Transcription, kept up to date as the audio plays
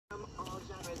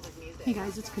Hey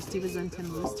guys, it's Christy with Zen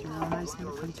 10 Lewis Tarot, and I just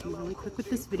want to come to you really quick with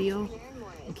this video.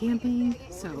 I'm camping,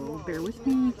 so bear with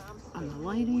me on the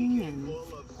lighting and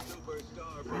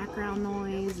background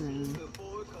noise and,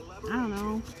 I don't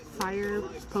know, fire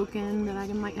poking that I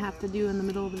might have to do in the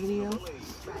middle of the video.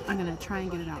 I'm going to try and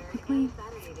get it out quickly.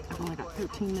 I've only got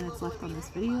 13 minutes left on this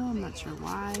video. I'm not sure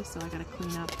why, so I got to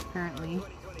clean up, apparently,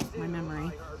 my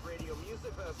memory.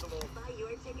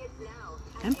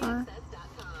 Emperor.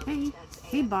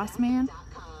 Hey boss man,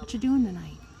 what you doing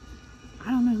tonight?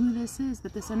 I don't know who this is,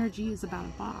 but this energy is about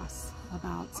a boss,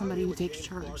 about somebody who takes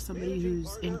charge, somebody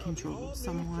who's in control,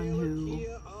 someone who,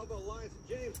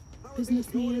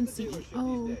 businessman,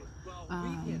 CEO,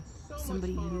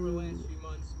 somebody who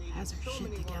has her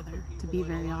shit together, to be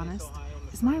very honest.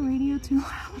 Is my radio too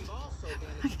loud?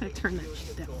 I gotta turn that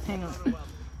shit down. Hang on.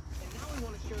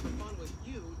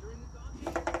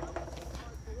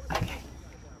 Okay.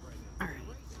 Alright.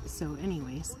 So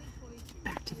anyways,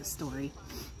 back to the story.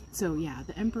 So yeah,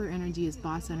 the Emperor energy is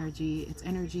boss energy. It's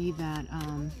energy that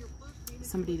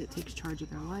somebody that takes charge of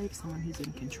their life, someone who's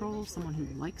in control, someone who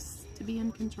likes to be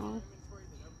in control.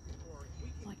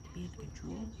 Like to be in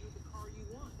control.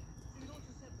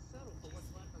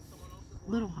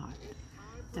 Little hot,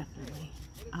 definitely.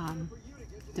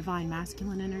 Divine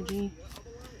masculine energy.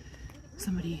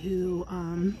 Somebody who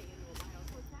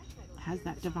has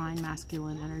that divine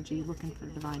masculine energy, looking for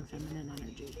divine feminine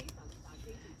energy.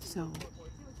 So,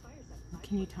 what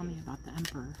can you tell me about the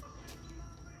Emperor?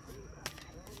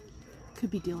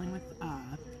 Could be dealing with,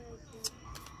 I'm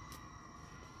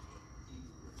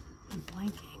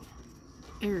blanking.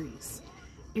 Aries.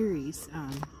 Aries,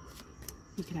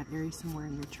 you could have Aries somewhere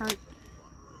in your chart.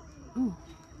 Ooh,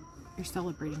 you're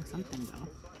celebrating something though.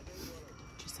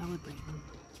 What you celebrating?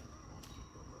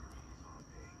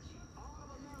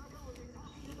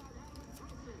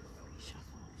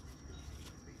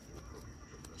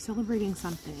 Celebrating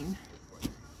something,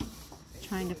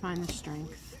 trying to find the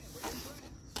strength,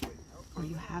 or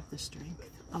you have the strength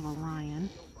of a lion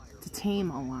to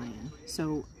tame a lion.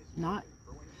 So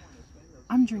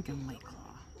I'm drinking White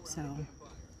Claw, so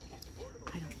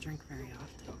I don't drink very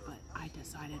often, but I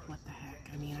decided what the heck.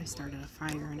 I mean, I started a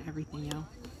fire and everything, yo.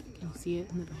 Can you see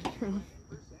it in the background?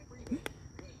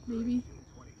 Maybe.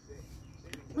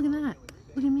 Look at that.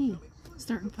 Look at me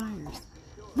starting fires.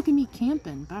 Look at me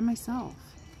camping by myself.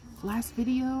 Last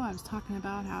video, I was talking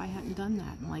about how I hadn't done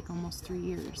that in like almost 3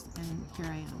 years, and here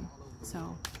I am.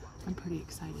 So I'm pretty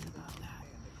excited about that.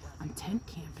 I'm tent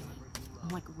camping it. I'm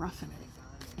like roughing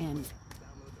it. And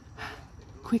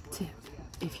quick tip,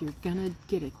 if you're gonna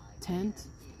get a tent,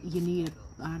 you need,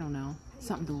 I don't know,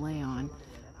 something to lay on.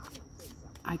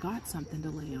 I got something to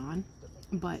lay on,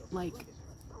 but like,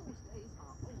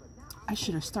 I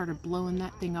should have started blowing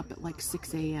that thing up at like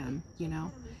 6 a.m., you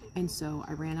know? And so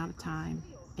I ran out of time.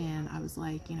 And I was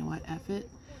like, you know what, F it.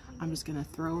 I'm just going to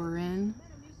throw her in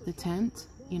the tent,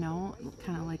 you know,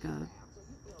 kind of like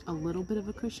a little bit of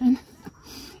a cushion,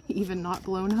 even not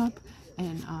blown up,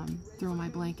 and throw my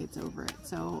blankets over it.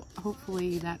 So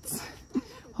hopefully that's,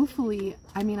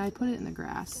 I mean, I put it in the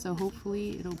grass, so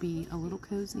hopefully it'll be a little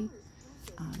cozy,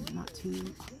 not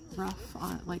too rough,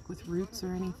 like with roots or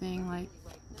anything, like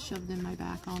shoved in my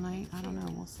back all night. I don't know,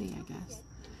 we'll see, I guess.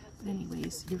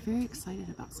 Anyways, you're very excited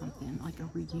about something like a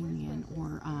reunion,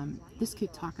 or this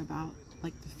could talk about,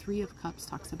 like the Three of Cups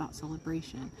talks about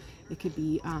celebration. It could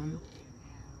be,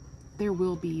 there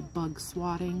will be bug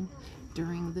swatting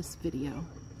during this video,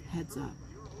 heads up.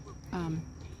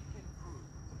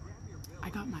 I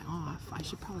got my off. I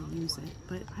should probably use it,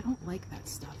 but I don't like that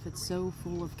stuff. It's so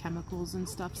full of chemicals and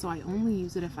stuff, so I only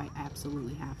use it if I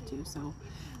absolutely have to. So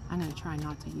I'm going to try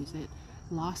not to use it.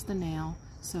 Lost the nail.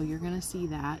 So you're going to see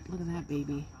that. Look at that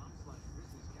baby.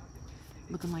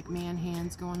 Looking like man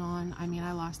hands going on. I mean,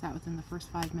 I lost that within the first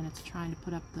 5 minutes trying to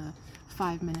put up the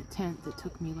 5-minute tent that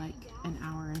took me like an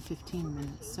hour and 15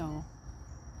 minutes. So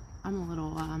I'm a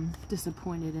little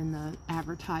disappointed in the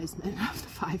advertisement of the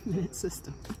 5-minute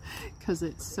system because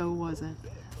it so wasn't.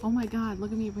 Oh my God,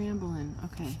 look at me rambling.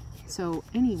 Okay. So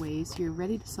anyways, you're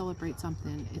ready to celebrate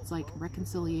something. It's like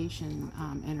reconciliation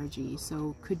energy.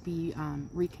 So could be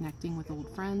reconnecting with old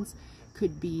friends,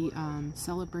 could be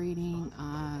celebrating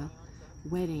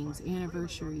weddings,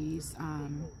 anniversaries,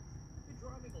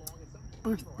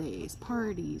 birthdays,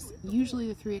 parties. Usually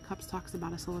the Three of Cups talks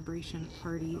about a celebration, a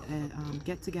party, a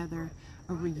get-together,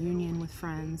 a reunion with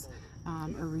friends,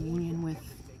 a reunion with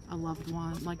a loved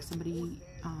one, like somebody,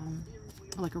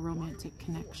 like a romantic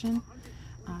connection.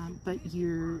 But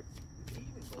you're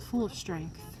full of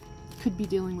strength. Could be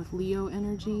dealing with Leo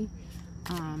energy.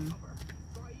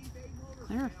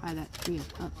 Clarify that Three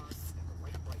of Cups.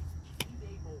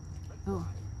 Oh.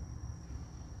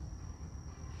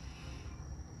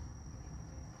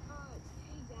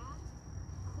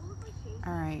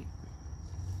 All right.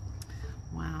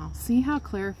 Wow. See how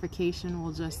clarification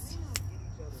will just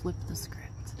flip the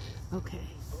script. Okay.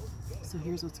 So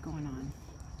here's what's going on.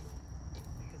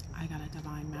 I got a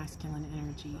divine masculine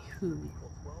energy who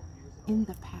in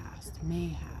the past may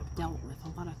have dealt with a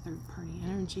lot of third-party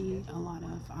energy, a lot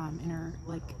of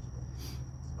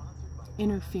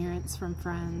interference from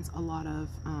friends, a lot of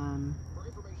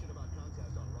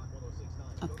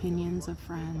opinions of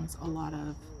friends, a lot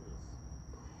of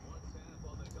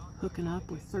hooking up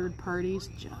with third parties.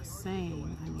 Just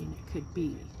saying. I mean, it could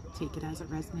be. Take it as it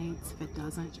resonates. If it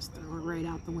doesn't, just throw it right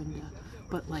out the window.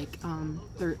 But like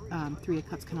Three of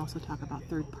Cups can also talk about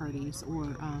third parties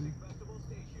or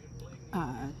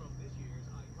a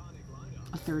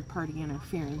third party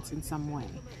interference in some way.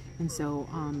 And so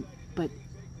but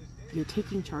you're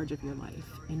taking charge of your life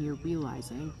and you're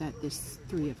realizing that this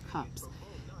Three of Cups,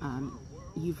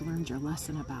 you've learned your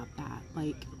lesson about that.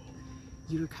 Like,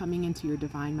 you're coming into your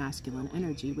divine masculine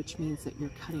energy, which means that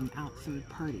you're cutting out third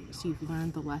parties. You've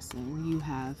learned the lesson. You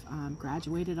have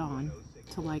graduated on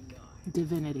to like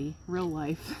divinity, real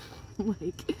life,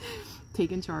 like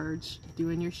taking charge,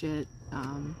 doing your shit.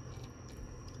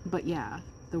 But yeah,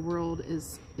 the world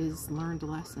is learned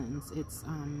lessons. It's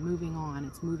moving on.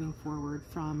 It's moving forward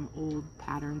from old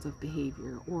patterns of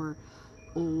behavior or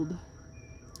old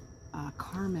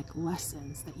karmic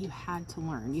lessons that you had to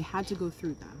learn. You had to go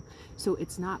through them. So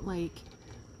it's not like,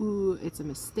 ooh, it's a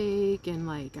mistake and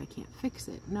like I can't fix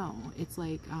it. No, it's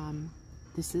like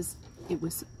it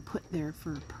was put there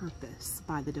for a purpose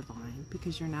by the divine,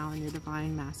 because you're now in your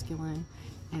divine masculine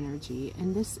energy.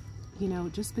 And this, you know,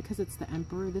 just because it's the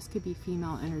Emperor, this could be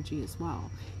female energy as well.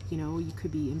 You know, you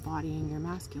could be embodying your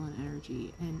masculine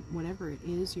energy, and whatever it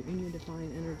is, you're in your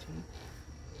divine energy.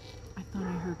 I thought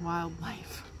I heard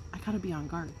wildlife. I gotta be on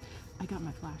guard. I got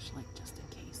my flashlight just in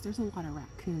case. There's a lot of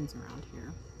raccoons around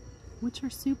here, which are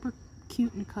super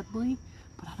cute and cuddly,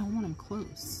 but I don't want them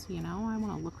close, you know? I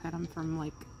want to look at them from,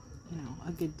 like, you know,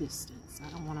 a good distance. I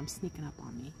don't want them sneaking up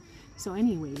on me. So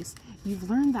anyways, you've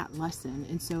learned that lesson,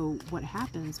 and so what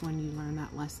happens when you learn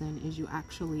that lesson is you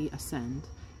actually ascend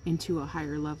into a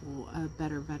higher level, a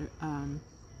better,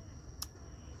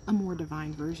 a more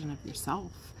divine version of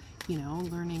yourself, you know,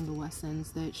 learning the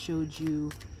lessons that showed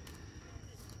you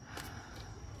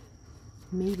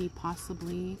maybe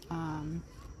possibly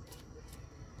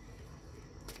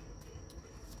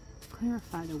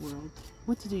clarify the world.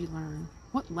 What did you learn?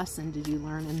 What lesson did you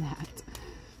learn in that?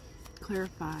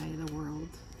 Clarify the world.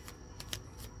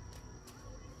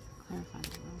 Clarify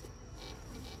the world.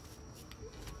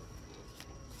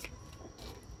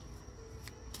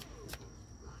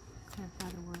 Clarify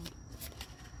the world.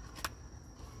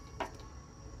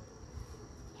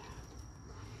 Yeah.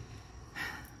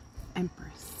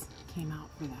 Empress came out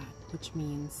for that, which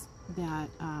means that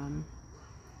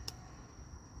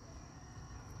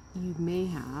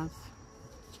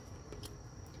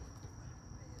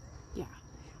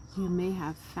you may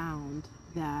have found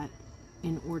that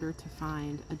in order to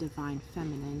find a divine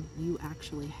feminine, you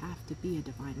actually have to be a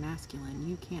divine masculine.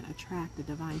 You can't attract a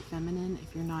divine feminine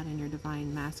if you're not in your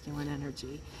divine masculine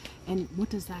energy. And what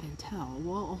does that entail?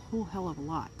 Well, a whole hell of a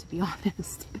lot, to be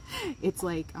honest. It's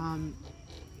like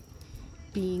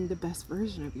being the best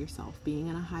version of yourself, being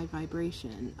in a high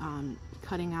vibration,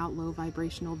 cutting out low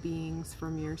vibrational beings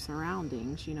from your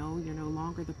surroundings. You know, you're no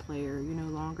longer the player, you're no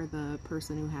longer the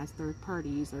person who has third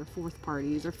parties or fourth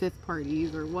parties or fifth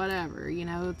parties or whatever. You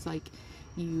know, it's like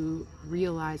you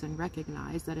realize and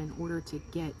recognize that in order to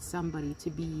get somebody to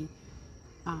be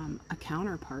a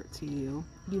counterpart to you,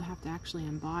 you have to actually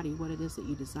embody what it is that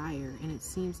you desire. And it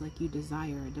seems like you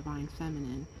desire a divine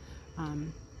feminine.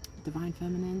 Divine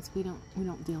feminines, we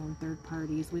don't deal in third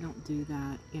parties. We don't do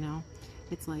that, you know.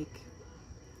 It's like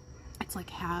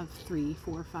have 3,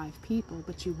 4, 5 people,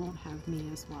 but you won't have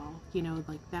me as well, you know.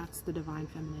 Like, that's the divine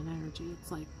feminine energy.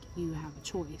 It's like you have a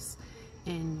choice,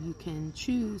 and you can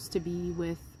choose to be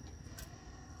with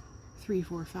 3,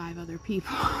 4, 5 other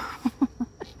people,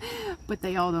 but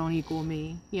they all don't equal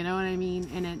me, you know what I mean?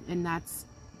 And that's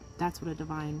what a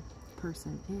divine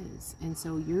person is. And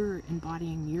so you're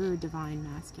embodying your divine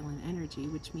masculine energy,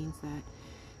 which means that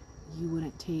you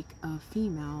wouldn't take a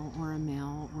female or a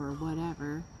male or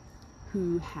whatever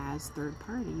who has third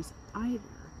parties either.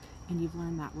 And you've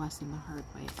learned that lesson the hard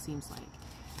way, it seems like.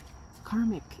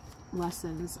 Karmic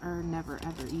lessons are never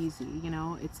ever easy, you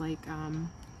know. It's like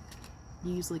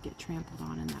you usually get trampled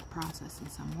on in that process in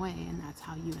some way, and that's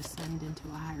how you ascend into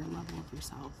a higher level of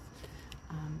yourself.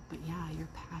 But yeah, you're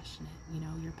passionate, you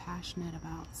know, you're passionate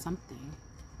about something.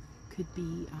 could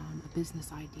be a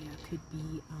business idea, could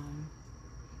be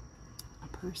a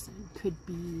person, could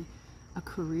be a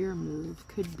career move,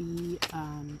 could be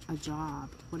a job,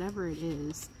 whatever it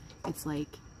is. It's like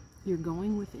you're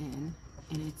going within,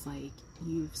 and it's like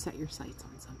you've set your sights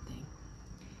on something,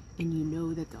 and you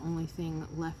know that the only thing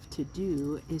left to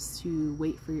do is to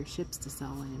wait for your ships to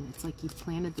sail in. It's like you've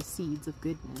planted the seeds of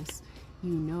goodness.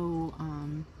 You know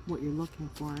what you're looking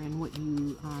for and what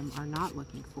you are not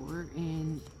looking for,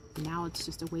 and now it's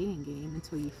just a waiting game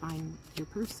until you find your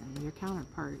person, your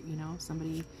counterpart, you know,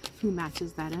 somebody who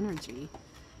matches that energy.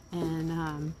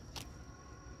 And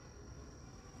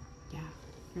yeah,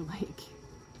 you're like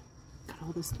got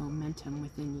all this momentum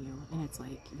within you, and it's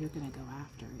like you're gonna go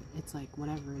after it. It's like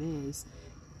whatever it is,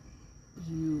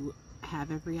 you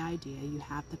have every idea, you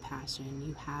have the passion,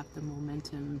 you have the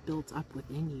momentum built up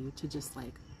within you to just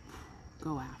like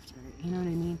go after it, you know what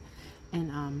I mean?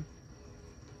 And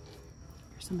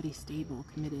you're somebody stable,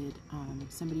 committed,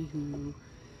 somebody who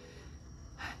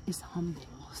is humble,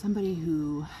 somebody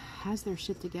who has their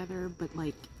shit together, but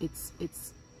like it's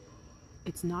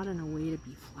not in a way to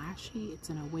be flashy, it's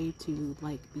in a way to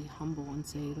like be humble and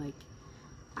say like,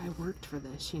 I worked for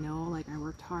this, you know, like I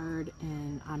worked hard,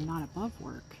 and I'm not above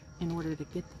work in order to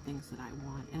get the things that I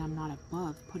want, and I'm not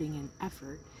above putting in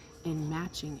effort and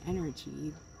matching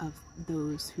energy of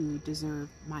those who deserve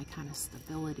my kind of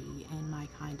stability and my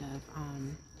kind of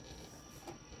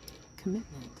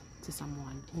commitment to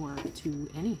someone or to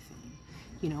anything,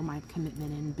 you know, my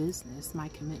commitment in business, my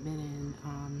commitment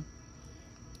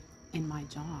in my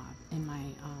job, in my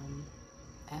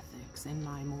ethics, in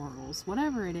my morals,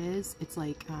 whatever it is. It's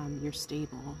like you're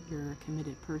stable, you're a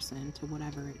committed person to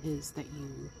whatever it is that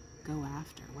you go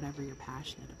after, whatever you're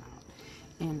passionate about.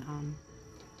 And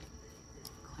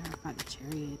clarify the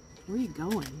Chariot. Where are you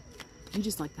going? You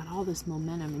just like got all this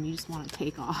momentum, and you just want to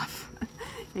take off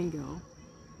and go.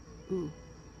 Ooh,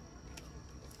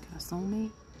 got a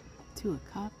soulmate, Two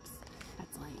of Cups.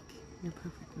 That's like your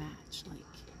perfect match. Like,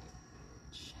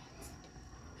 shit.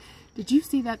 Did you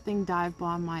see that thing dive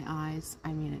bomb my eyes?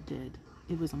 I mean, it did.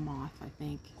 It was a moth, I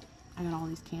think. I got all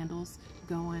these candles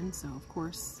going, so of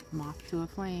course, moth to a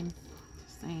flame.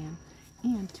 Just saying.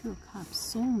 And Two of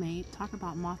Cups, soulmate. Talk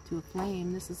about moth to a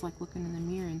flame. This is like looking in the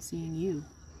mirror and seeing you,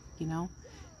 you know?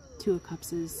 Two of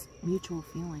Cups is mutual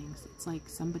feelings. It's like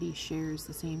somebody shares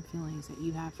the same feelings that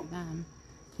you have for them.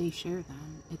 They share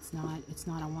them. It's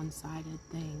not a one-sided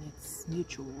thing. It's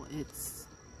mutual. It's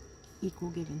equal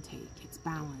give and take. It's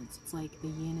balance. It's like the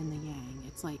yin and the yang.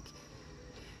 It's like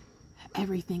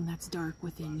everything that's dark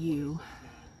within you,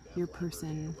 your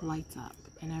person lights up,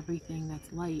 and everything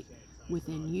that's light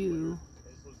within you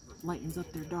lightens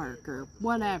up their dark, or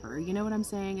whatever. You know what I'm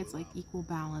saying? It's like equal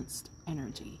balanced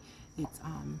energy. It's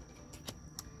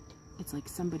like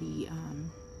somebody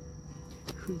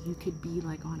who you could be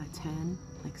like on a 10,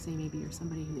 like say maybe you're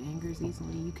somebody who angers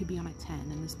easily. You could be on a 10,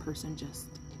 and this person just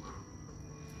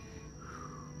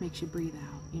makes you breathe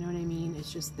out. You know what I mean?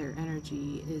 It's just their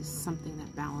energy is something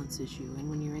that balances you, and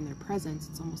when you're in their presence,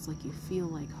 it's almost like you feel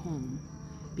like home,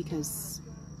 because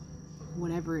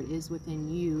whatever it is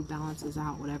within you balances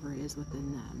out whatever it is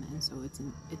within them. And so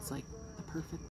it's like the perfect